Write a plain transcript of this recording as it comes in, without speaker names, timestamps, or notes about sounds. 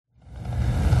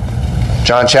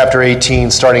John chapter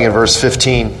 18, starting in verse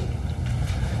 15.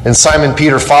 And Simon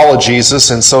Peter followed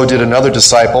Jesus, and so did another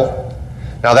disciple.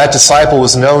 Now that disciple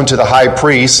was known to the high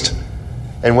priest,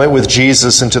 and went with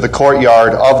Jesus into the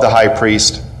courtyard of the high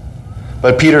priest.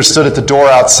 But Peter stood at the door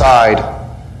outside.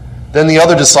 Then the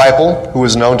other disciple, who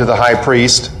was known to the high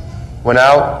priest, went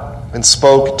out and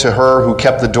spoke to her who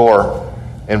kept the door,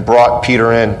 and brought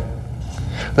Peter in.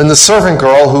 Then the servant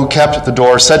girl who kept the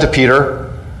door said to Peter,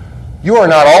 "You are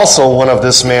not also one of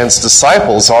this man's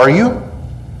disciples, are you?"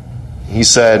 He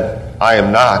said, "I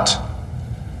am not."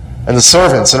 And the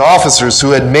servants and officers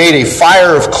who had made a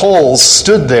fire of coals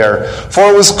stood there, for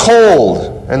it was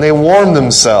cold, and they warmed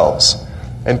themselves.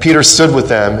 And Peter stood with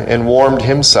them and warmed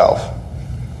himself.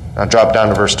 Now drop down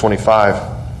to verse 25.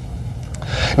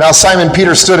 Now Simon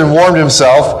Peter stood and warmed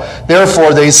himself.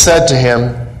 Therefore they said to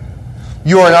him,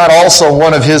 "You are not also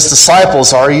one of his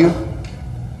disciples, are you?"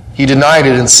 He denied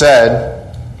it and said,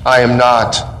 "I am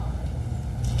not."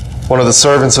 One of the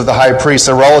servants of the high priest,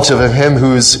 a relative of him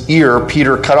whose ear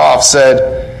Peter cut off,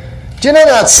 said, "Did I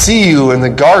not see you in the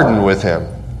garden with him?"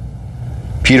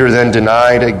 Peter then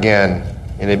denied again,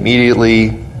 and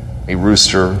immediately a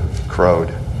rooster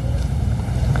crowed.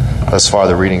 Thus far,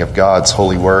 the reading of God's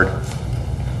holy word.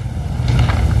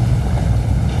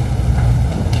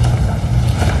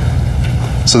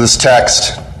 So this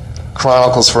text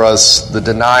chronicles for us the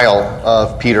denial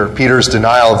of Peter's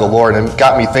denial of the Lord, and it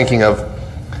got me thinking of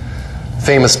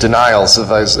famous denials.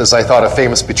 As I thought of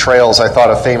famous betrayals, I thought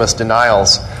of famous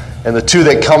denials. And the two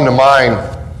that come to mind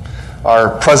are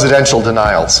presidential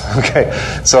denials. Okay,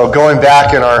 so going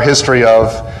back in our history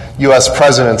of U.S.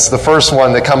 presidents, the first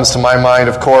one that comes to my mind,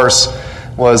 of course,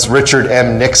 was Richard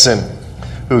M. Nixon,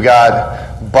 who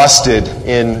got busted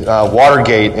in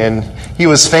Watergate, and he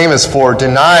was famous for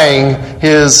denying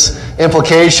his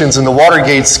implications in the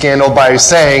Watergate scandal by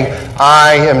saying,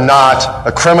 "I am not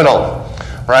a criminal."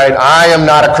 Right? "I am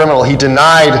not a criminal." He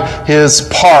denied his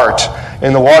part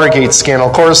in the Watergate scandal.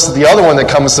 Of course, the other one that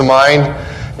comes to mind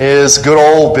is good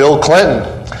old Bill Clinton,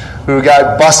 who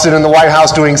got busted in the White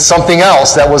House doing something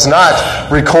else that was not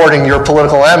recording your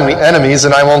political enemies,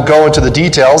 and I won't go into the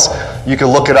details. You can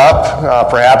look it up.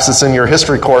 Perhaps it's in your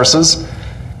history courses.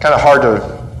 Kind of hard to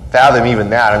fathom even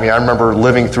that. I mean, I remember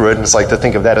living through it, and it's like to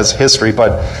think of that as history.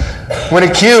 But when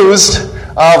accused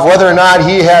of whether or not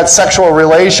he had sexual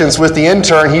relations with the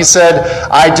intern, he said,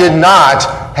 "I did not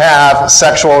have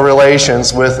sexual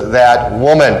relations with that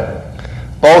woman."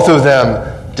 Both of them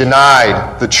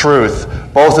denied the truth.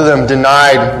 Both of them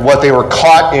denied what they were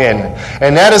caught in.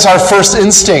 And that is our first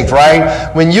instinct, right?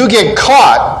 When you get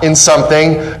caught in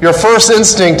something, your first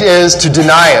instinct is to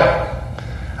deny it.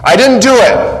 "I didn't do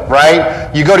it," right?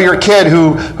 You go to your kid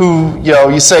who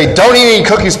you say, "Don't eat any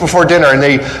cookies before dinner," and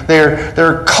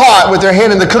they're caught with their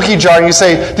hand in the cookie jar, and you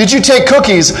say, "Did you take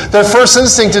cookies?" Their first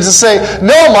instinct is to say,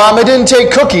 "No, Mom, I didn't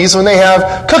take cookies," when they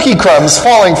have cookie crumbs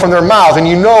falling from their mouth, and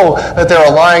you know that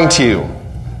they're lying to you.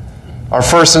 Our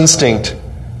first instinct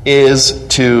is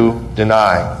to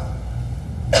deny.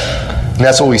 And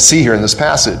that's what we see here in this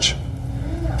passage.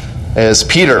 As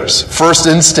Peter's first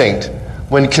instinct,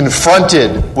 when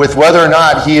confronted with whether or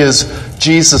not he is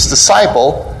Jesus'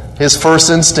 disciple, his first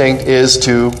instinct is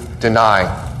to deny.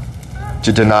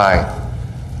 To deny.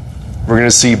 We're going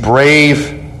to see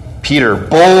brave Peter,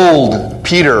 bold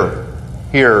Peter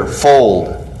here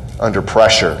fold under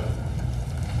pressure.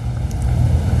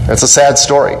 That's a sad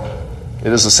story.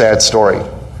 It is a sad story.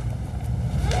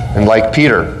 And like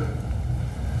Peter,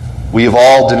 we have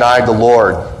all denied the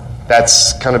Lord.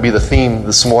 That's going to be the theme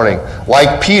this morning.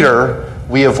 Like Peter,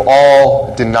 we have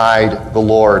all denied the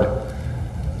Lord.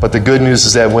 But the good news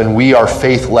is that when we are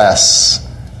faithless,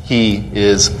 He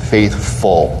is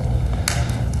faithful.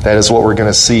 That is what we're going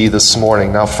to see this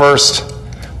morning. Now first,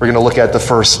 we're going to look at the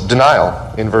first denial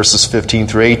in verses 15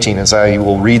 through 18, as I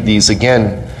will read these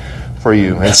again for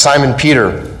you. "And Simon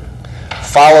Peter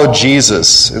followed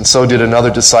Jesus, and so did another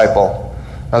disciple.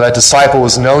 Now that disciple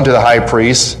was known to the high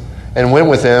priest, and went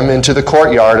with him into the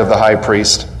courtyard of the high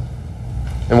priest."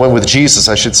 And went with Jesus,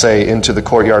 I should say, into the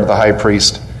courtyard of the high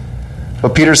priest.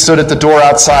 But Peter stood at the door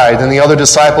outside. Then the other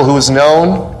disciple who was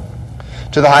known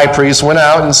to the high priest went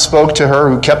out and spoke to her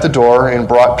who kept the door, and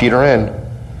brought Peter in.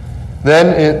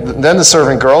 Then the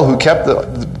servant girl who kept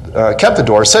the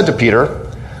door said to Peter,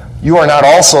 "You are not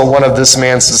also one of this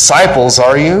man's disciples,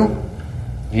 are you?"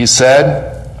 He said,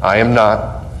 "I am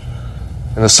not."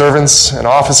 And the servants and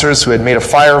officers who had made a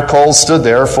fire of coals stood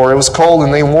there, for it was cold,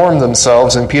 and they warmed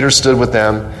themselves, and Peter stood with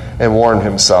them and warmed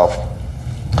himself.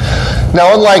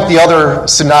 Now, unlike the other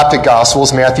synoptic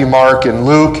gospels, Matthew, Mark, and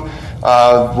Luke,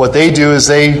 what they do is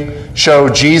they show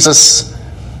Jesus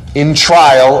in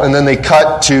trial, and then they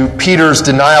cut to Peter's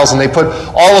denials, and they put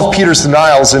all of Peter's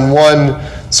denials in one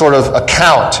sort of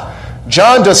account.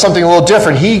 John does something a little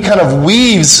different. He kind of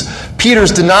weaves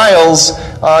Peter's denials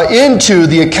into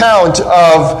the account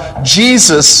of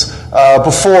Jesus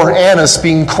before Annas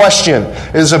being questioned.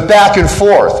 There's a back and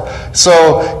forth.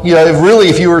 So, really,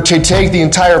 if you were to take the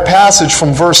entire passage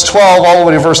from verse 12 all the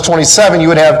way to verse 27, you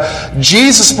would have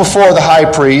Jesus before the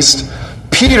high priest,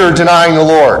 Peter denying the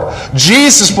Lord.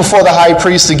 Jesus before the high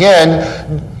priest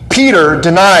again, Peter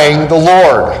denying the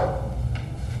Lord.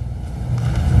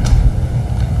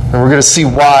 And we're going to see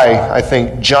why I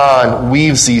think John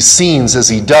weaves these scenes as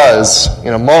he does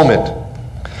in a moment.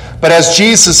 But as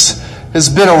Jesus has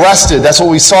been arrested, that's what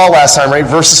we saw last time, right?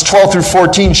 Verses 12 through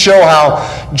 14 show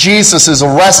how Jesus is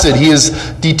arrested. He is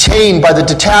detained by the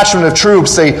detachment of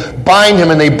troops. They bind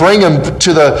him and they bring him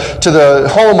to the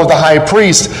home of the high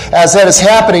priest. As that is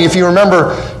happening, if you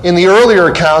remember in the earlier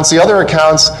accounts, the other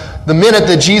accounts, the minute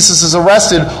that Jesus is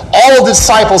arrested, all of the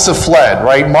disciples have fled,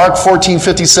 right? Mark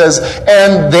 14:50 says,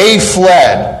 and they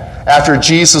fled after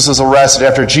Jesus was arrested,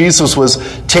 after Jesus was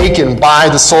taken by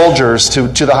the soldiers to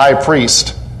the high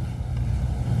priest.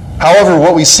 However,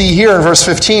 what we see here in verse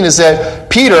 15 is that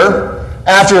Peter,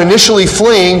 after initially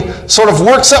fleeing, sort of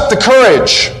works up the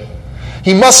courage.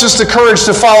 He musters the courage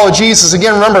to follow Jesus.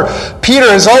 Again, remember, Peter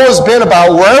has always been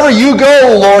about, wherever you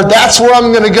go, Lord, that's where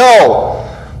I'm going to go.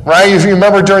 Right? If you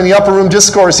remember during the upper room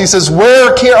discourse, he says,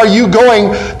 where are you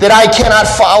going that I cannot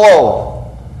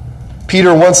follow?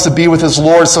 Peter wants to be with his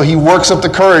Lord, so he works up the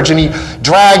courage and he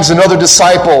drags another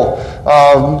disciple.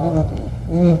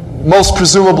 Most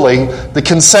presumably, the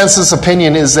consensus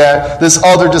opinion is that this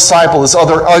other disciple, this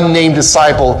other unnamed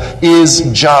disciple,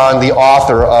 is John, the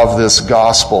author of this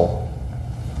gospel.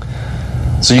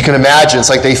 So you can imagine, it's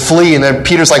like they flee, and then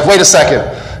Peter's like, wait a second.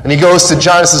 And he goes to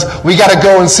John and says, we got to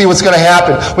go and see what's going to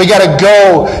happen. We got to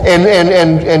go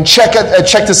and check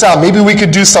this out. Maybe we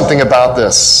could do something about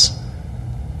this.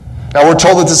 Now we're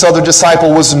told that this other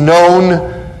disciple was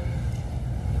known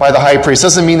by the high priest.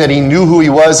 Doesn't mean that he knew who he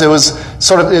was. It was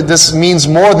sort of, this means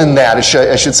more than that,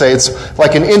 I should say. It's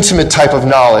like an intimate type of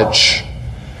knowledge.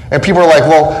 And people are like,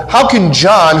 well, how can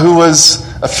John, who was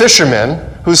a fisherman,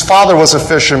 whose father was a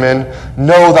fisherman,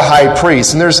 know the high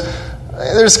priest? And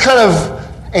there's kind of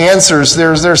answers.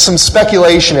 There's some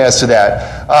speculation as to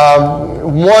that.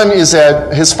 One is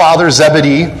that his father,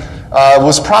 Zebedee,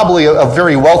 was probably a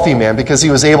very wealthy man because he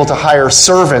was able to hire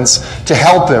servants to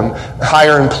help him,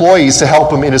 hire employees to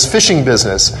help him in his fishing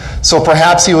business. So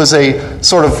perhaps he was a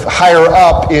sort of higher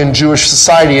up in Jewish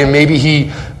society, and maybe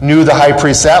he knew the high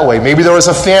priest that way. Maybe there was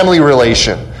a family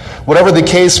relation. Whatever the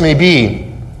case may be,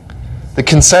 the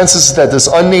consensus is that this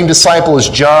unnamed disciple is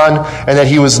John and that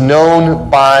he was known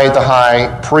by the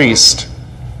high priest.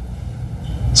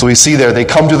 So we see there, they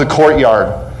come to the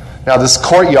courtyard. Now this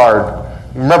courtyard,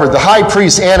 remember, the high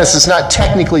priest, Annas, is not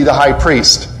technically the high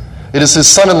priest. It is his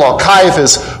son-in-law,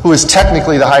 Caiaphas, who is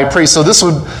technically the high priest. So this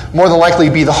would more than likely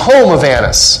be the home of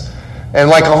Annas. And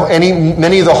like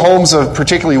many of the homes of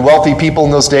particularly wealthy people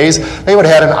in those days, they would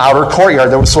have had an outer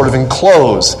courtyard that was sort of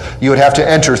enclosed. You would have to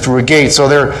enter through a gate. So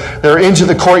they're into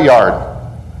the courtyard,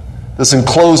 this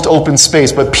enclosed open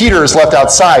space. But Peter is left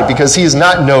outside because he is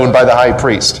not known by the high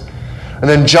priest. And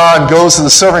then John goes to the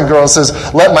servant girl and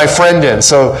says, let my friend in.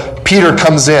 So Peter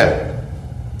comes in.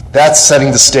 That's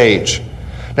setting the stage.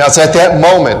 Now it's at that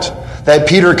moment that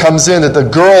Peter comes in that the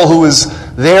girl who is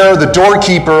there, the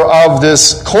doorkeeper of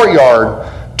this courtyard,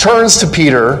 turns to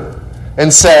Peter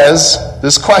and says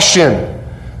this question,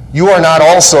 you are not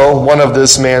also one of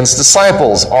this man's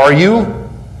disciples, are you?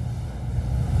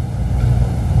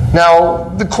 Now,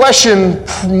 the question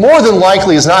more than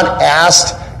likely is not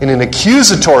asked in an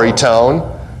accusatory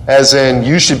tone, as in,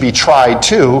 you should be tried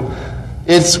too.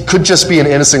 It could just be an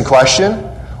innocent question,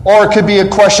 or it could be a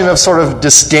question of sort of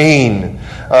disdain,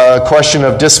 a question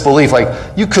of disbelief, like,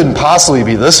 you couldn't possibly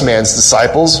be this man's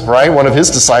disciples, right? One of his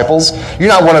disciples. You're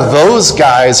not one of those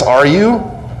guys, are you?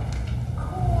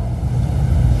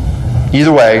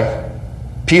 Either way,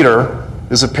 Peter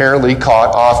is apparently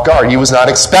caught off guard. He was not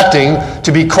expecting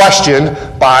to be questioned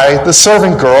by the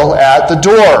servant girl at the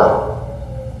door.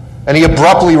 And he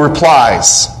abruptly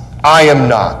replies, I am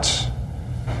not.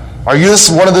 Are you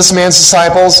one of this man's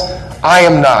disciples? I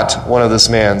am not one of this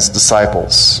man's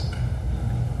disciples.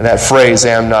 And that phrase,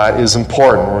 am not, is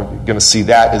important. We're going to see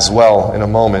that as well in a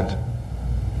moment.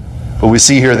 But we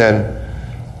see here then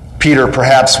Peter,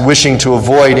 perhaps wishing to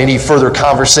avoid any further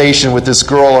conversation with this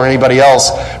girl or anybody else,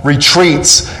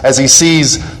 retreats as he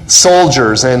sees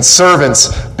soldiers and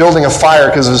servants building a fire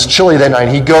because it was chilly that night.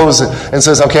 He goes and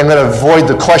says, okay, I'm going to avoid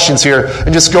the questions here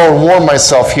and just go and warm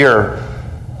myself here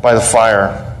by the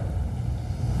fire.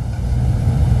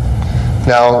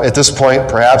 Now, at this point,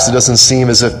 perhaps it doesn't seem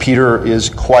as if Peter is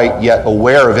quite yet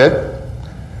aware of it,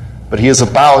 but he is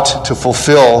about to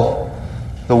fulfill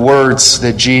the words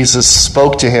that Jesus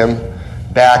spoke to him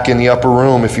back in the upper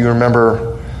room. If you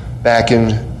remember back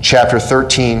in chapter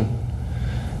 13,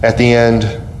 at the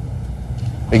end,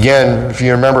 again, if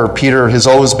you remember, Peter has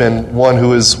always been one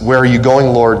who is, "Where are you going,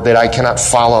 Lord, that I cannot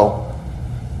follow?"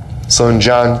 So in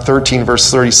John 13, verse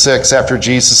 36, after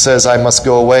Jesus says, "I must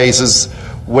go away," he says,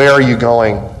 "Where are you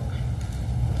going?"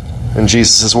 And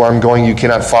Jesus says, "Where I'm going, you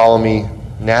cannot follow me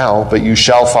now, but you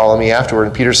shall follow me afterward."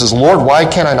 And Peter says, "Lord, why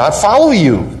can I not follow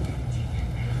you?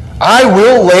 I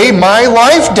will lay my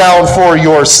life down for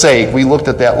your sake." We looked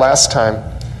at that last time,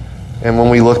 and when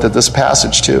we looked at this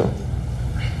passage too.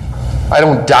 I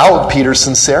don't doubt Peter's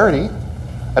sincerity.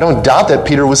 I don't doubt that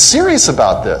Peter was serious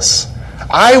about this.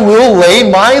 I will lay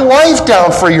my life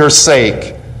down for your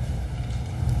sake.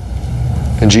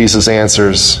 And Jesus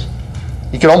answers,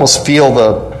 you can almost feel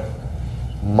the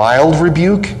mild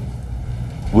rebuke.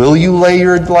 Will you lay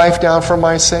your life down for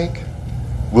my sake?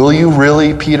 Will you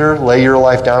really, Peter, lay your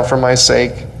life down for my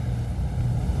sake?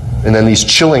 And then these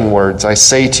chilling words, I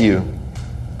say to you,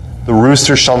 the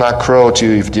rooster shall not crow till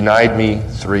you've denied me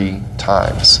 3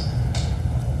 times.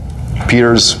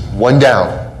 Peter's one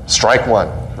down. Strike one,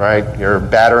 right? You're a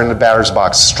batter in the batter's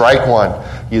box. Strike one.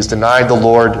 He has denied the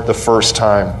Lord the first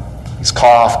time. He's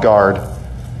caught off guard.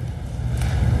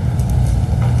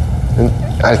 And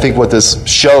I think what this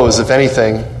shows, if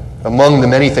anything, among the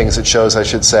many things it shows, I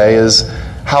should say, is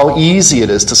how easy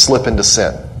it is to slip into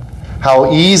sin.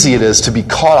 How easy it is to be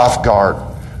caught off guard,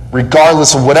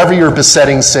 regardless of whatever your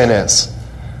besetting sin is.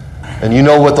 And you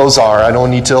know what those are. I don't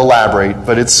need to elaborate,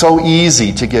 but it's so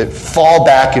easy to fall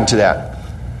back into that.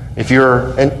 If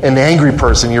you're an angry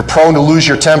person, you're prone to lose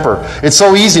your temper. It's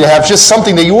so easy to have just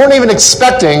something that you weren't even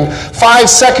expecting 5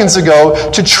 seconds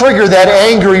ago to trigger that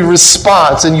angry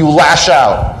response, and you lash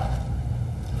out.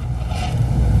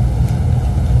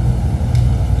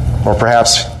 Or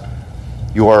perhaps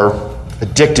you are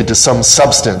addicted to some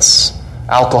substance,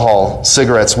 alcohol,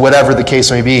 cigarettes, whatever the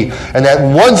case may be. And that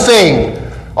one thing,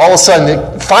 all of a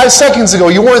sudden, 5 seconds ago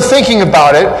you weren't thinking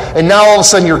about it, and now all of a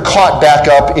sudden you're caught back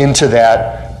up into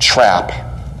that trap.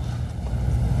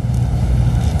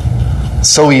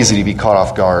 So easy to be caught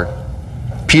off guard.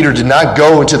 Peter did not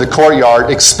go into the courtyard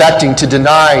expecting to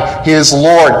deny his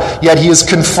Lord, yet he is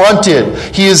confronted.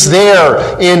 He is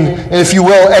there in, if you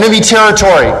will, enemy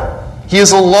territory. He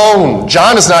is alone.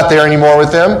 John is not there anymore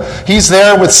with them. He's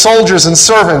there with soldiers and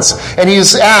servants, and he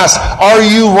is asked, are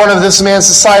you one of this man's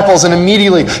disciples? And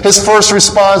immediately his first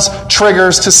response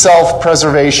triggers to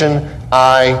self-preservation.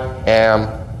 I am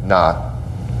not.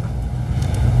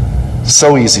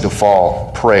 So easy to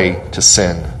fall prey to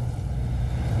sin.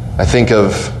 I think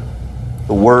of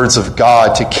the words of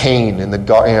God to Cain in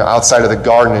the outside of the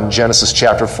garden in Genesis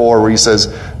chapter 4, where he says,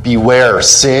 beware,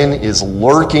 sin is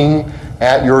lurking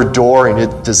at your door and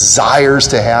it desires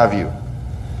to have you.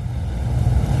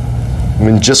 I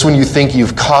mean, just when you think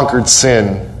you've conquered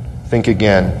sin, think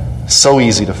again. So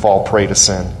easy to fall prey to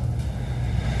sin.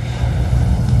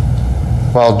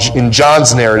 Well, in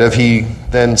John's narrative, he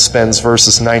then spends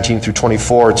verses 19 through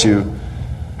 24 to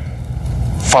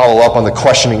follow up on the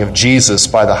questioning of Jesus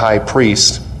by the high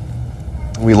priest.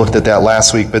 We looked at that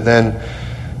last week, but then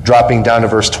dropping down to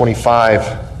verse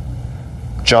 25,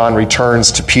 John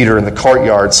returns to Peter in the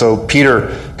courtyard. So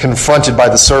Peter, confronted by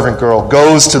the servant girl,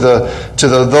 goes to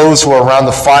those who are around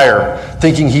the fire,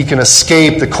 thinking he can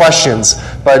escape the questions,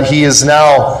 but he is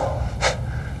now,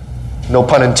 no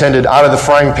pun intended, out of the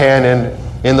frying pan and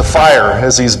in the fire,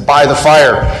 as he's by the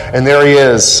fire. And there he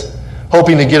is,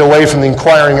 hoping to get away from the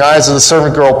inquiring eyes of the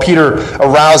servant girl. Peter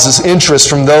arouses interest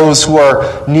from those who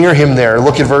are near him there.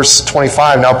 Look at verse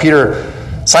 25. Now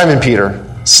Simon Peter,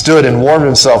 stood and warmed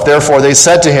himself. Therefore they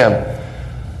said to him,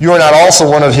 you are not also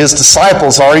one of his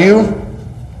disciples, are you?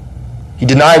 He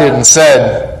denied it and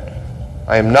said,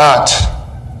 I am not.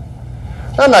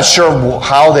 I'm not sure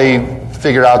how they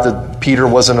figured out that Peter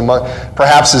wasn't among,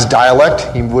 perhaps his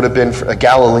dialect. He would have been a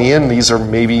Galilean. These are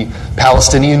maybe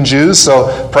Palestinian Jews,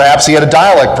 so perhaps he had a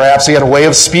dialect. Perhaps he had a way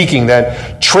of speaking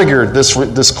that triggered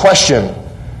this question.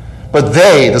 But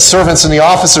they, the servants and the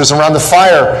officers around the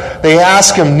fire, they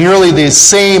ask him nearly the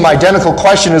same identical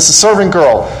question as the servant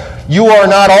girl. You are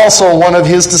not also one of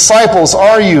his disciples,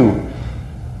 are you?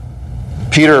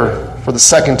 Peter, for the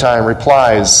second time,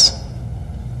 replies,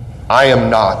 I am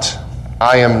not.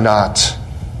 I am not.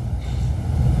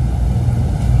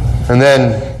 And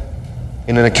then,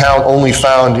 in an account only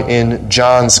found in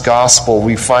John's Gospel,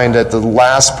 we find that the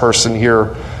last person here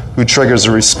who triggers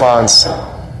a response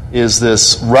is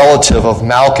this relative of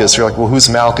Malchus. You're like, well, who's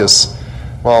Malchus?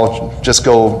 Well, just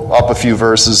go up a few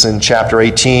verses in chapter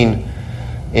 18,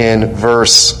 in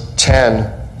verse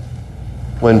 10.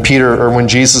 When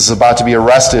Jesus is about to be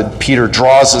arrested, Peter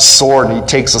draws his sword and he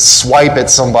takes a swipe at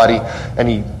somebody and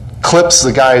he clips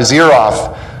the guy's ear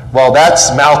off. Well,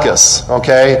 that's Malchus,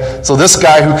 okay? So this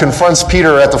guy who confronts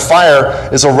Peter at the fire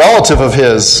is a relative of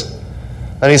his.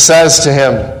 And he says to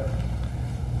him,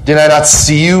 did I not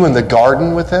see you in the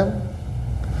garden with him?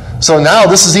 So now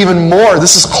this is even more,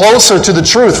 this is closer to the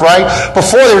truth, right?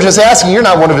 Before they were just asking, you're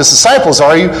not one of his disciples,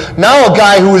 are you? Now a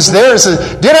guy who was there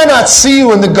says, did I not see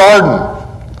you in the garden?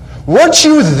 Weren't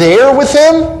you there with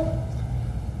him?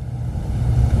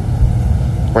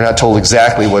 We're not told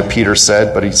exactly what Peter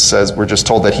said, but we're just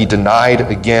told that he denied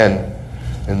again,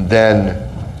 and then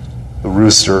the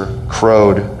rooster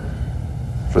crowed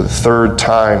for the third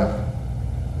time.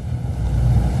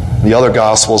 The other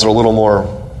Gospels are a little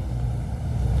more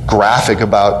graphic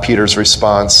about Peter's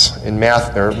response. In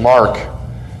Mark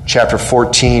chapter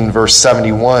 14, verse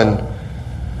 71,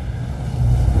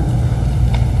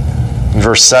 in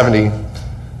verse 70,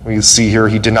 we see here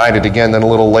he denied it again. Then a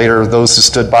little later, those who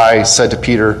stood by said to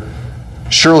Peter,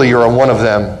 surely you are one of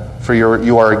them, for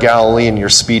you are a Galilean, your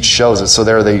speech shows it. So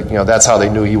there that's how they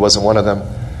knew he wasn't one of them.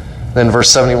 Then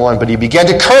verse 71, but he began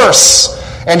to curse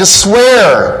and to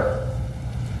swear,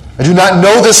 I do not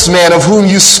know this man of whom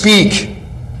you speak.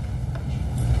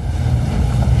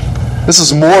 This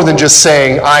is more than just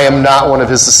saying, I am not one of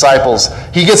his disciples.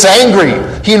 He gets angry.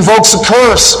 He invokes a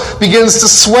curse, begins to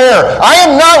swear, I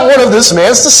am not one of this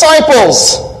man's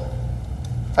disciples.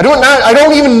 I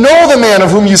don't even know the man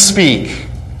of whom you speak.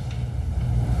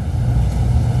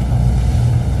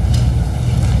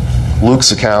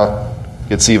 Luke's account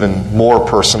gets even more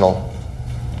personal.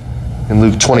 In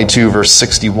Luke 22, verse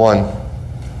 61,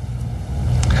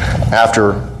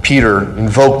 after Peter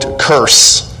invoked a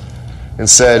curse and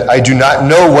said, I do not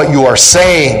know what you are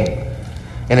saying.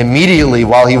 And immediately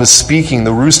while he was speaking,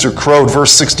 the rooster crowed,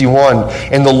 verse 61,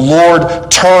 and the Lord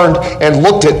turned and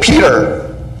looked at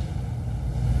Peter.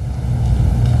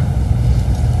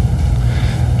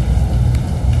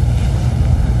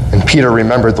 And Peter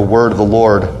remembered the word of the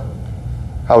Lord,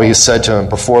 how he said to him,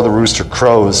 before the rooster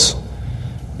crows,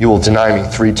 you will deny me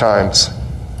 3 times.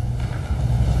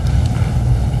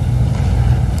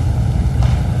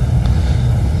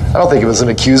 I don't think it was an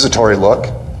accusatory look.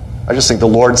 I just think the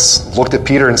Lord looked at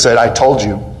Peter and said, I told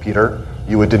you, Peter,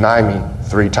 you would deny me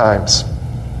 3 times.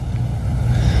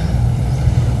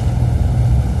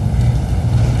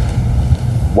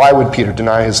 Why would Peter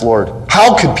deny his Lord?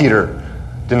 How could Peter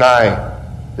deny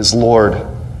his Lord?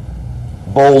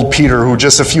 Bold Peter, who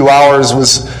just a few hours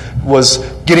was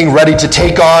getting ready to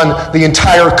take on the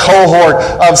entire cohort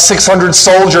of 600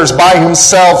 soldiers by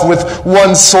himself with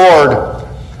one sword.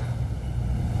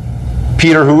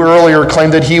 Peter, who earlier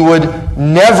claimed that he would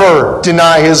never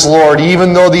deny his Lord,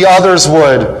 even though the others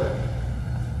would.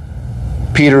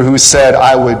 Peter, who said,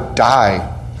 I would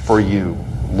die for you,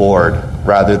 Lord,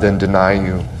 rather than deny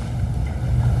you.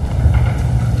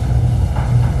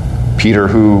 Peter,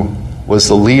 who was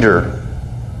the leader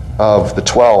of the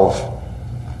 12.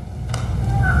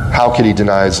 How could he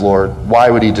deny his Lord?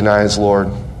 Why would he deny his Lord?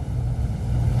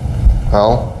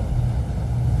 Well,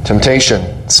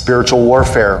 temptation, spiritual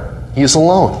warfare. He is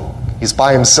alone. He's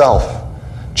by himself.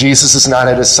 Jesus is not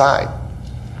at his side.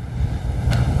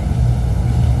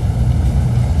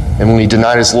 And when he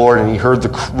denied his Lord and he heard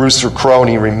the rooster crow and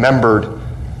he remembered,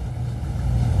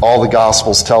 all the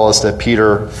Gospels tell us that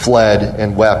Peter fled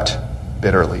and wept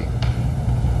bitterly.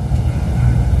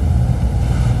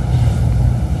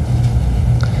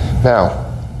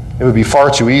 Now, it would be far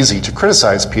too easy to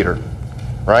criticize Peter,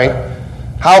 right?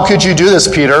 How could you do this,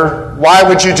 Peter? Why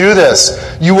would you do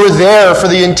this? You were there for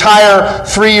the entire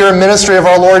 3-year ministry of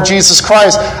our Lord Jesus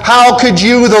Christ. How could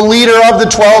you, the leader of the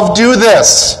 12, do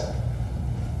this?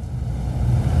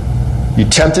 You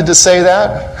tempted to say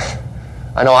that?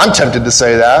 I know I'm tempted to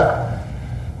say that.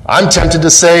 I'm tempted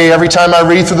to say every time I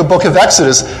read through the book of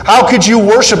Exodus, how could you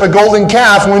worship a golden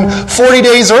calf when 40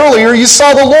 days earlier you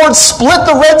saw the Lord split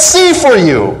the Red Sea for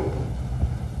you?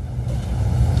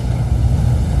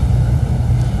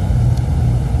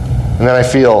 And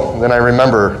then I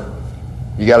remember,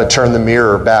 you got to turn the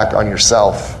mirror back on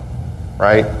yourself,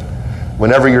 right?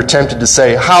 Whenever you're tempted to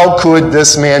say, how could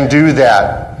this man do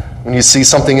that? When you see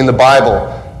something in the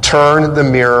Bible, turn the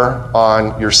mirror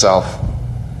on yourself.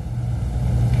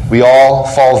 We all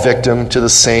fall victim to the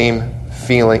same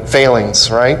failings,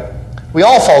 right? We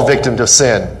all fall victim to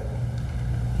sin.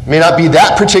 It may not be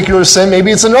that particular sin,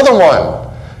 maybe it's another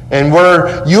one. And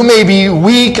where you may be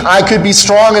weak, I could be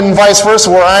strong, and vice versa.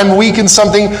 Where I'm weak in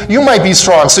something, you might be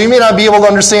strong. So you may not be able to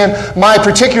understand my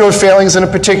particular failings in a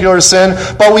particular sin,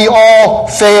 but we all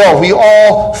fail. We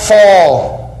all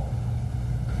fall.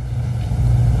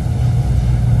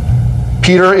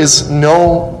 Peter is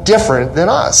no different than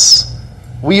us.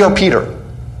 We are Peter.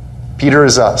 Peter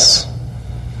is us.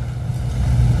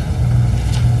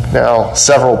 Now,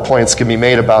 several points can be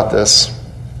made about this.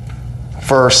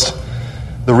 First,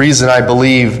 the reason I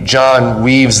believe John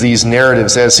weaves these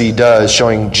narratives as he does,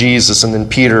 showing Jesus and then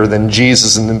Peter, then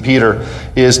Jesus and then Peter,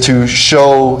 is to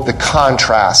show the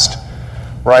contrast.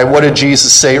 Right? What did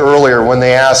Jesus say earlier when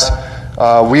they asked,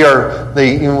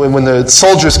 when the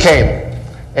soldiers came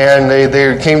and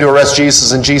they came to arrest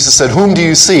Jesus, and Jesus said, "Whom do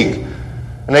you seek?"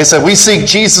 And they said, "We seek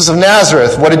Jesus of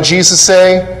Nazareth." What did Jesus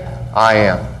say? "I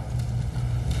am."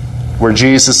 Where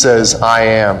Jesus says, "I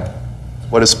am,"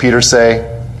 what does Peter say?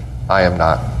 "I am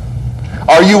not."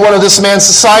 Are you one of this man's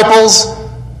disciples?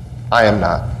 "I am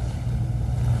not."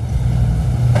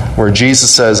 Where Jesus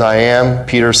says, "I am,"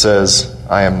 Peter says,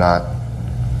 "I am not."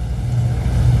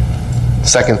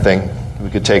 Second thing we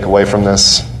could take away from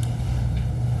this,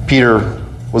 Peter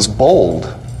was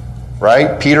bold,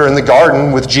 right? Peter in the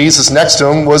garden with Jesus next to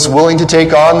him was willing to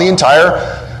take on the entire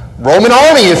Roman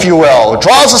army, if you will.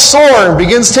 Draws a sword and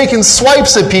begins taking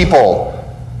swipes at people.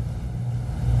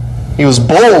 He was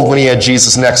bold when he had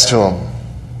Jesus next to him.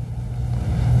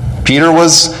 Peter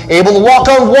was able to walk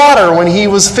on water when he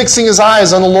was fixing his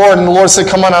eyes on the Lord, and the Lord said,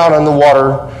 "Come on out on the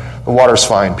water. The water's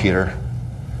fine, Peter."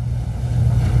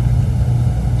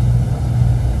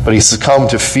 But he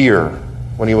succumbed to fear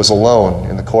when he was alone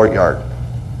in the courtyard.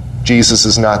 Jesus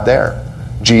is not there.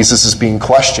 Jesus is being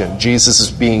questioned. Jesus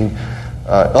is being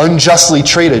unjustly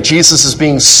treated. Jesus is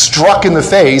being struck in the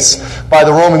face by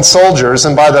the Roman soldiers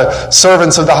and by the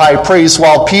servants of the high priest,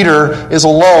 while Peter is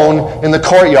alone in the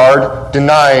courtyard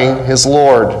denying his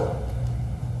Lord.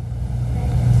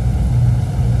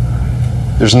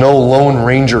 There's no Lone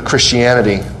Ranger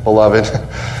Christianity, beloved.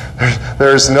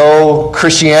 There's no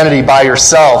Christianity by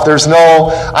yourself. There's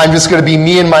no, I'm just going to be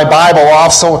me and my Bible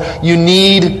off. So you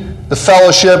need the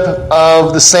fellowship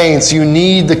of the saints. You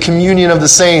need the communion of the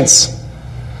saints.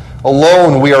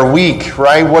 Alone we are weak,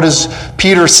 right? What does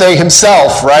Peter say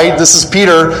himself, right? This is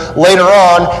Peter later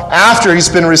on, after he's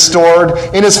been restored,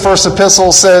 in his first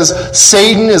epistle says,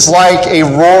 "Satan is like a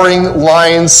roaring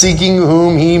lion seeking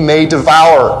whom he may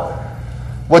devour."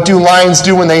 What do lions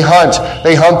do when they hunt?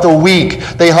 They hunt the weak.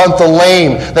 They hunt the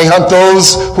lame. They hunt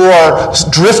those who are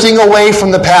drifting away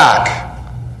from the pack.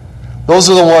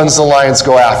 Those are the ones the lions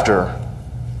go after.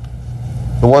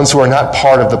 The ones who are not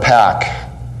part of the pack.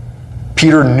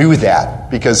 Peter knew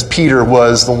that because Peter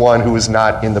was the one who was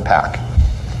not in the pack.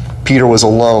 Peter was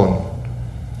alone.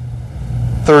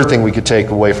 Third thing we could take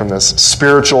away from this,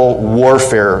 spiritual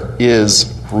warfare is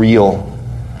real.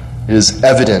 It is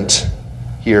evident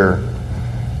here.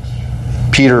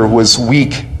 Peter was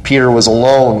weak. Peter was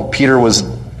alone. Peter was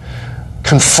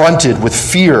confronted with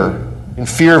fear, in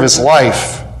fear of his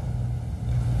life.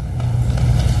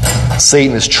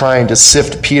 Satan is trying to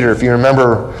sift Peter. If you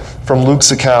remember from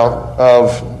Luke's account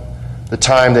of the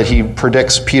time that he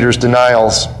predicts Peter's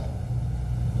denials,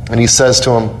 and he says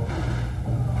to him,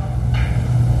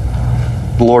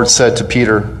 the Lord said to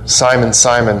Peter, "Simon,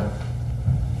 Simon."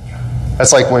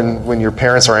 That's like when your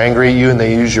parents are angry at you and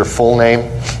they use your full name,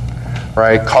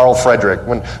 right? Carl Frederick.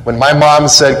 When my mom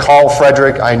said Carl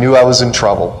Frederick, I knew I was in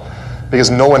trouble because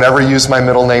no one ever used my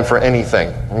middle name for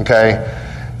anything, okay?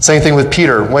 Same thing with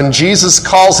Peter. When Jesus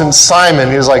calls him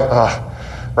Simon, he's like, ugh.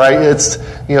 Right? It's,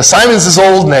 Simon's his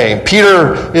old name.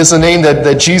 Peter is the name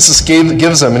that Jesus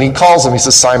gives him, and he calls him. He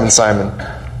says, "Simon, Simon."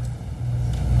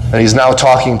 And he's now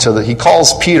talking he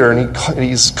calls Peter, and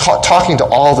he's talking to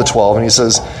all the 12, and he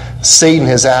says, "Satan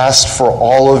has asked for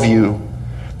all of you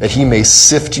that he may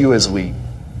sift you as wheat."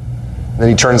 And then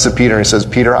he turns to Peter and he says,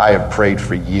 "Peter, I have prayed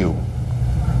for you.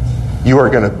 You are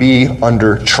going to be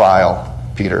under trial,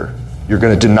 Peter. You're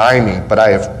going to deny me, but I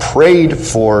have prayed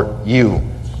for you."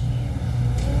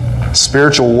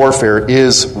 Spiritual warfare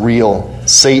is real.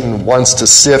 Satan wants to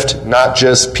sift not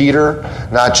just Peter,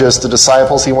 not just the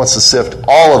disciples. He wants to sift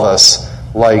all of us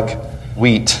like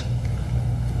wheat.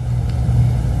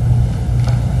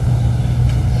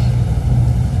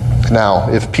 Now,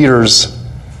 if Peter's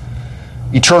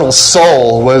eternal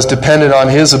soul was dependent on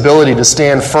his ability to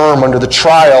stand firm under the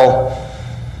trial,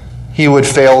 he would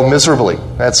fail miserably.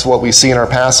 That's what we see in our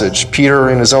passage. Peter,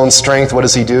 in his own strength, what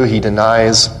does he do? He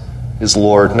denies his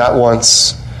Lord, not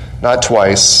once, not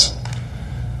twice,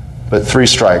 but 3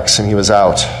 strikes, and he was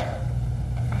out.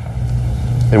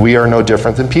 And we are no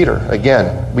different than Peter.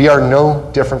 Again, we are no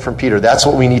different from Peter. That's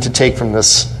what we need to take from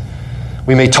this.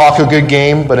 We may talk a good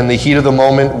game, but in the heat of the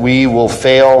moment, we will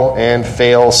fail and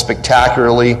fail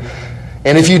spectacularly.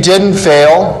 And if you didn't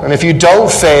fail, and if you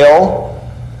don't fail,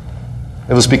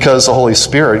 it was because the Holy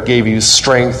Spirit gave you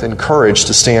strength and courage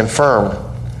to stand firm.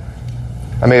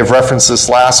 I may have referenced this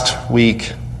last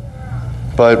week,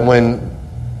 but when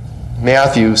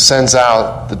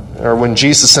when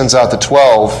Jesus sends out the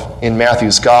 12 in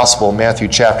Matthew's Gospel, Matthew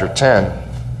chapter 10,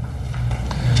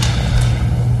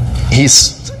 he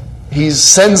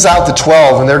sends out the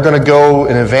 12, and they're going to go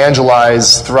and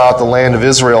evangelize throughout the land of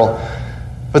Israel.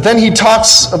 But then he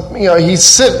talks, he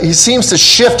seems to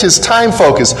shift his time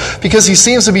focus, because he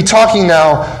seems to be talking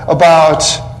now about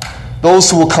those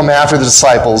who will come after the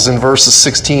disciples in verses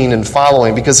 16 and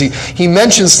following, because he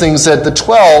mentions things that the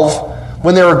 12,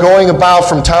 when they were going about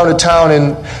from town to town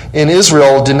in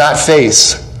Israel, did not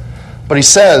face. But he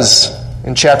says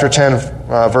in chapter 10,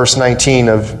 verse 19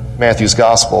 of Matthew's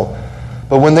Gospel,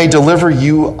 "But when they deliver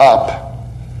you up,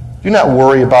 do not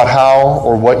worry about how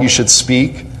or what you should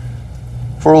speak,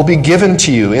 for it will be given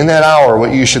to you in that hour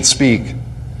what you should speak.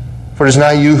 For it is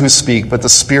not you who speak, but the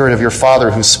Spirit of your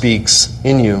Father who speaks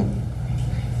in you."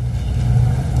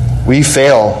 We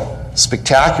fail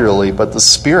spectacularly, but the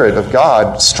Spirit of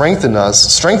God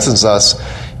strengthens us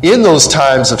in those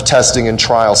times of testing and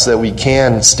trial so that we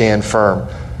can stand firm.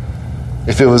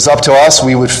 If it was up to us,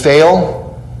 we would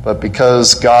fail, but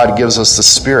because God gives us the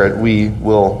Spirit, we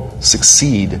will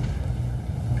succeed.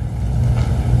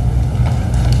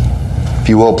 If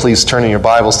you will, please turn in your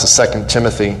Bibles to 2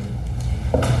 Timothy.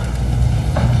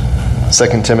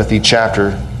 2 Timothy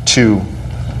chapter 2.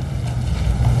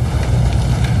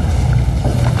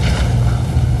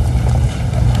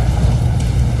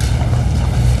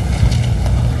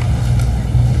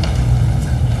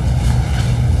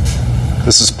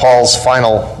 This is Paul's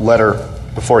final letter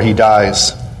before he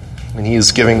dies. And he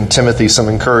is giving Timothy some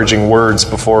encouraging words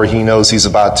before he knows he's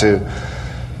about to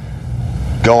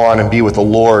go on and be with the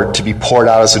Lord, to be poured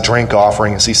out as a drink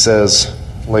offering, as he says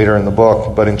later in the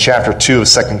book. But in chapter 2 of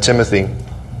 2 Timothy,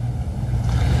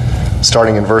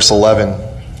 starting in verse 11,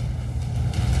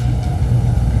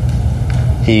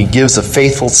 he gives a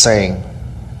faithful saying.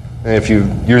 And if you're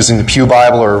using the Pew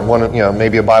Bible or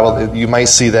maybe a Bible, you might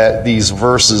see that these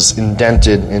verses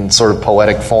indented in sort of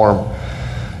poetic form.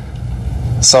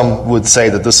 Some would say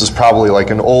that this is probably like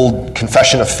an old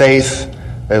confession of faith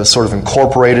that was sort of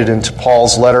incorporated into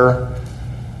Paul's letter.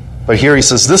 But here he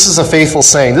says, this is a faithful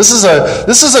saying. This is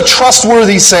a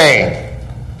trustworthy saying.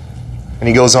 And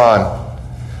he goes on,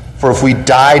 "For if we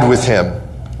died with him,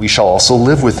 we shall also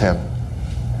live with him.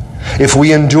 If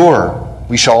we endure,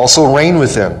 we shall also reign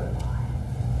with him.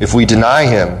 If we deny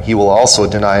him, he will also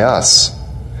deny us.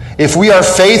 If we are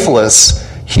faithless,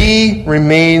 he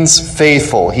remains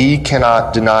faithful. He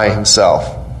cannot deny himself."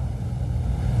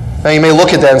 Now you may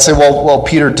look at that and say, well,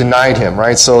 Peter denied him,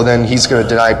 right? So then he's going to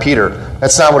deny Peter.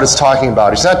 That's not what it's talking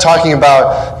about. He's not talking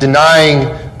about denying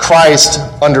Christ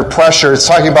under pressure. It's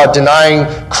talking about denying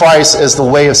Christ as the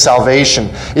way of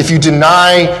salvation. If you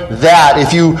deny that,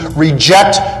 if you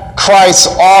reject Christ's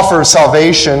offer of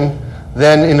salvation,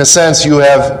 then in a sense you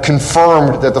have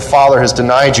confirmed that the Father has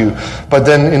denied you. But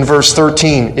then in verse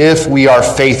 13, if we are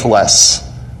faithless,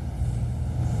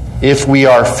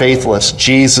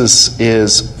 Jesus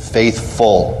is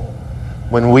faithful.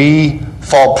 When we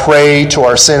fall prey to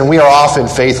our sin, we are often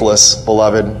faithless,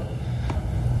 beloved.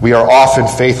 We are often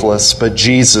faithless, but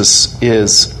Jesus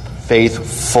is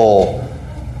faithful.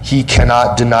 He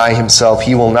cannot deny himself.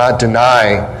 He will not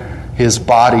deny his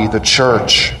body, the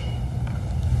church.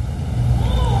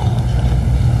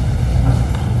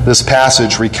 This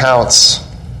passage recounts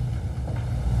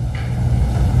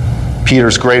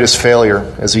Peter's greatest failure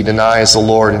as he denies the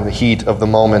Lord in the heat of the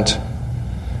moment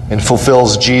and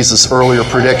fulfills Jesus' earlier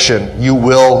prediction. You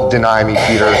will deny me,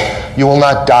 Peter. You will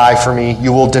not die for me.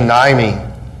 You will deny me.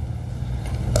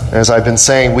 As I've been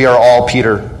saying, we are all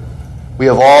Peter. We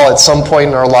have all at some point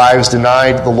in our lives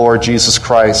denied the Lord Jesus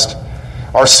Christ.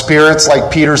 Our spirits,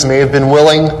 like Peter's, may have been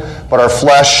willing, but our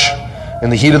flesh, in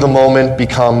the heat of the moment,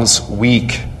 becomes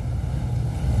weak.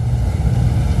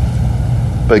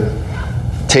 But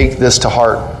take this to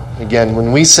heart. Again,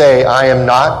 when we say, I am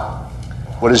not,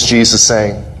 what is Jesus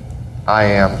saying? I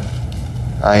am.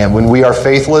 I am. When we are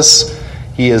faithless,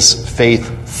 he is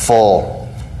faithful.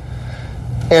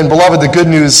 And beloved, the good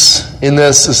news in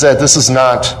this is that this is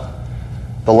not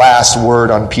the last word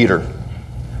on Peter.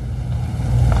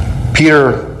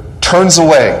 Peter turns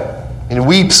away and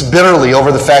weeps bitterly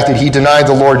over the fact that he denied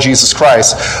the Lord Jesus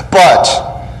Christ. But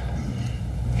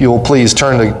If you will please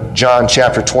turn to John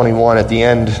chapter 21 at the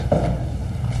end,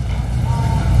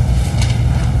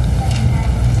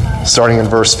 starting in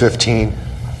verse 15.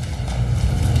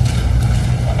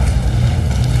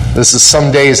 This is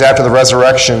some days after the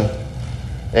resurrection,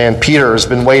 and Peter has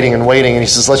been waiting and waiting, and he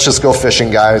says, let's just go fishing,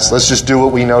 guys. Let's just do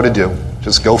what we know to do.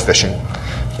 Just go fishing.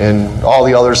 And all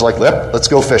the others are like, let's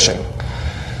go fishing.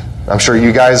 I'm sure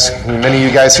you guys, many of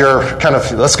you guys here are kind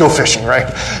of, let's go fishing,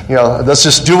 right? Let's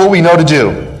just do what we know to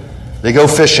do. They go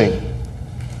fishing.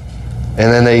 And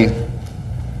then they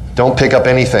don't pick up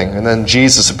anything. And then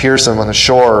Jesus appears to them on the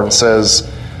shore and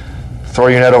says, throw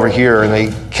your net over here. And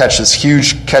they catch this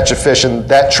huge catch of fish. And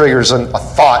that triggers a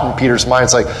thought in Peter's mind.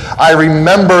 It's like, I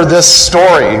remember this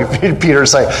story.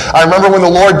 Peter's like, I remember when the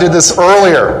Lord did this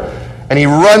earlier. And he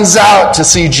runs out to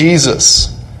see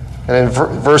Jesus. And in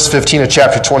verse 15 of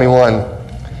chapter 21,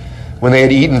 when they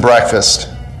had eaten breakfast,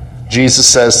 Jesus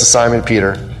says to Simon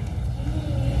Peter,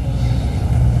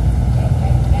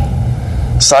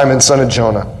 Simon, son of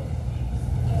Jonah,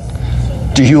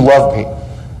 do you love me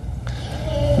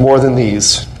more than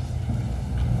these?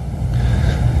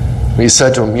 And he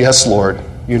said to him, yes, Lord,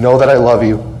 you know that I love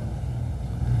you.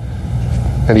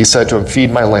 And he said to him,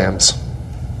 feed my lambs.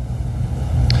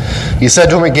 He said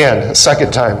to him again, a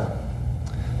second time,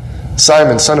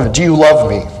 Simon, son of, do you love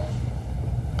me?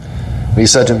 And he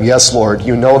said to him, yes, Lord,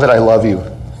 you know that I love you.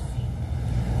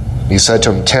 And he said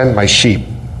to him, tend my sheep.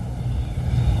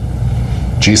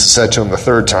 Jesus said to him the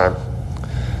third time,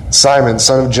 Simon,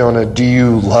 son of Jonah, do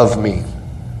you love me?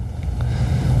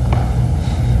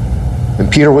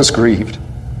 And Peter was grieved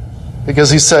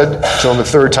because he said to him the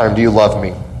third time, do you love me?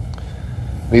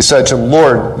 And he said to him,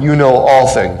 Lord, you know all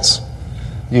things.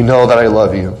 You know that I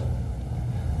love you.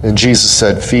 And Jesus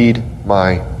said, feed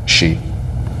my sheep.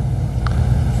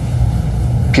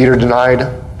 Peter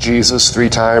denied Jesus 3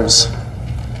 times.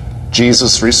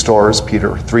 Jesus restores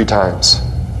Peter 3 times.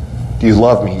 Do you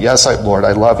love me? Yes, Lord,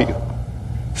 I love you.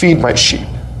 Feed my sheep.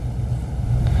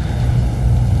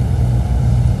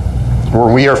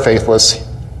 When we are faithless,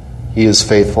 he is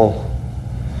faithful.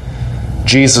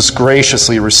 Jesus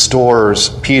graciously restores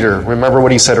Peter. Remember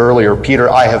what he said earlier, Peter,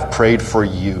 I have prayed for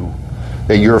you,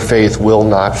 that your faith will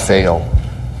not fail.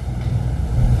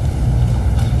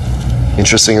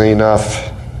 Interestingly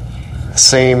enough, the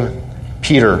same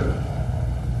Peter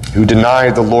who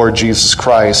denied the Lord Jesus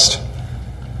Christ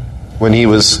when he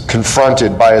was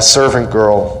confronted by a servant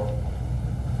girl,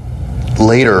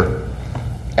 later,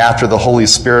 after the Holy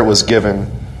Spirit was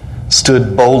given,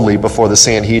 stood boldly before the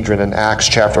Sanhedrin in Acts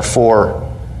chapter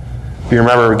 4. If you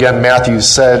remember, again,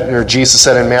 Jesus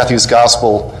said in Matthew's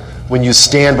Gospel, when you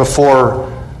stand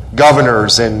before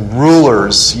governors and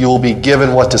rulers, you will be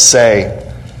given what to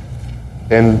say.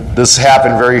 And this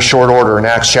happened in very short order. In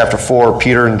Acts chapter 4,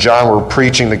 Peter and John were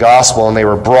preaching the gospel, and they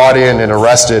were brought in and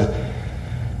arrested.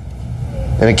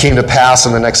 And it came to pass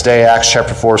on the next day, Acts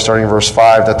chapter 4, starting in verse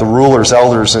 5, that the rulers,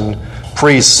 elders, and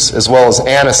priests, as well as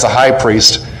Annas the high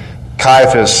priest,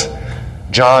 Caiaphas,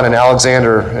 John, and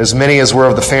Alexander, as many as were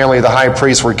of the family of the high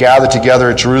priest, were gathered together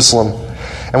at Jerusalem.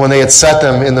 And when they had set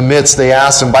them in the midst, they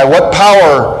asked him, by what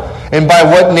power and by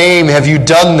what name have you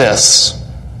done this?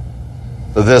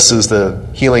 This is the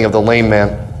healing of the lame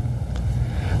man.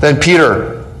 Then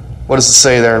Peter, what does it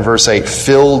say there in verse 8?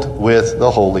 Filled with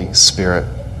the Holy Spirit.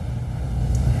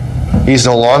 He's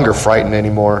no longer frightened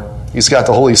anymore. He's got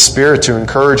the Holy Spirit to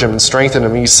encourage him and strengthen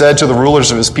him. He said to the rulers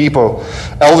of his people,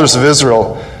 elders of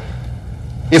Israel,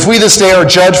 if we this day are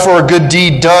judged for a good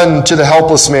deed done to the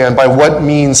helpless man, by what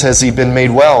means has he been made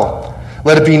well?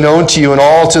 Let it be known to you and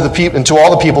to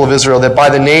all the people of Israel that by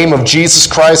the name of Jesus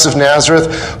Christ of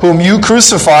Nazareth, whom you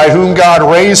crucified, whom God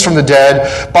raised from the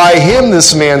dead, by him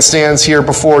this man stands here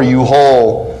before you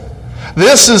whole.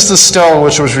 This is the stone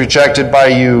which was rejected by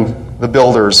you, the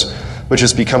builders, which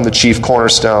has become the chief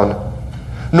cornerstone.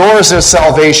 Nor is there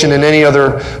salvation in any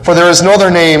other, for there is no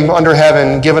other name under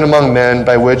heaven given among men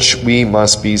by which we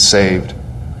must be saved.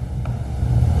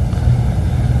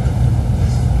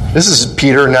 This is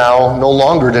Peter now no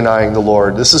longer denying the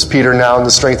Lord. This is Peter now in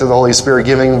the strength of the Holy Spirit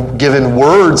given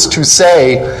words to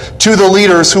say to the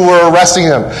leaders who were arresting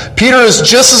him. Peter is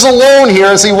just as alone here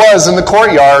as he was in the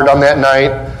courtyard on that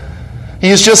night. He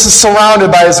is just as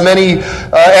surrounded by as many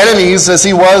enemies as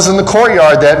he was in the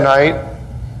courtyard that night.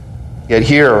 Yet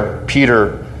here,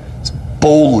 Peter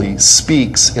boldly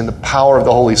speaks in the power of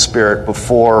the Holy Spirit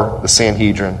before the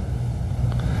Sanhedrin.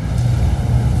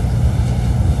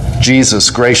 Jesus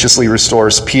graciously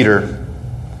restores Peter.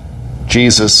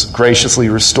 Jesus graciously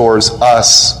restores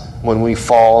us when we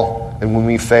fall and when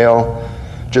we fail.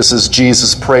 Just as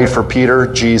Jesus prayed for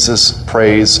Peter, Jesus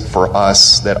prays for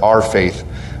us that our faith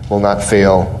will not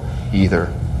fail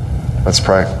either. Let's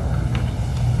pray.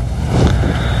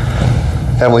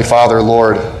 Heavenly Father,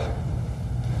 Lord,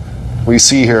 we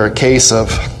see here a case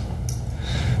of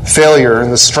failure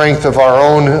in the strength of our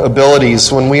own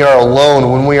abilities when we are alone,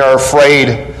 when we are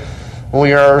afraid, when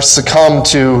we are succumbed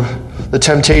to the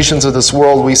temptations of this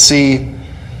world. We see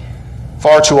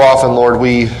far too often, Lord,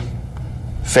 we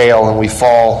fail and we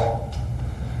fall.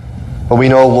 But we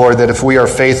know, Lord, that if we are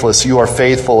faithless, you are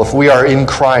faithful. If we are in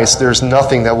Christ, there's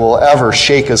nothing that will ever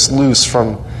shake us loose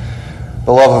from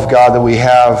the love of God that we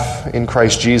have in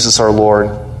Christ Jesus our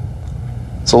Lord.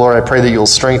 So, Lord, I pray that you'll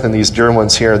strengthen these dear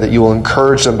ones here, that you will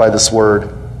encourage them by this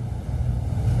word,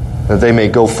 that they may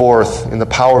go forth in the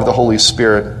power of the Holy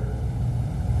Spirit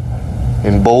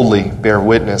and boldly bear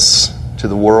witness to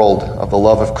the world of the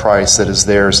love of Christ that is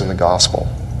theirs in the gospel.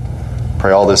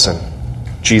 Pray all this in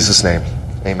Jesus' name.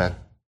 Amen.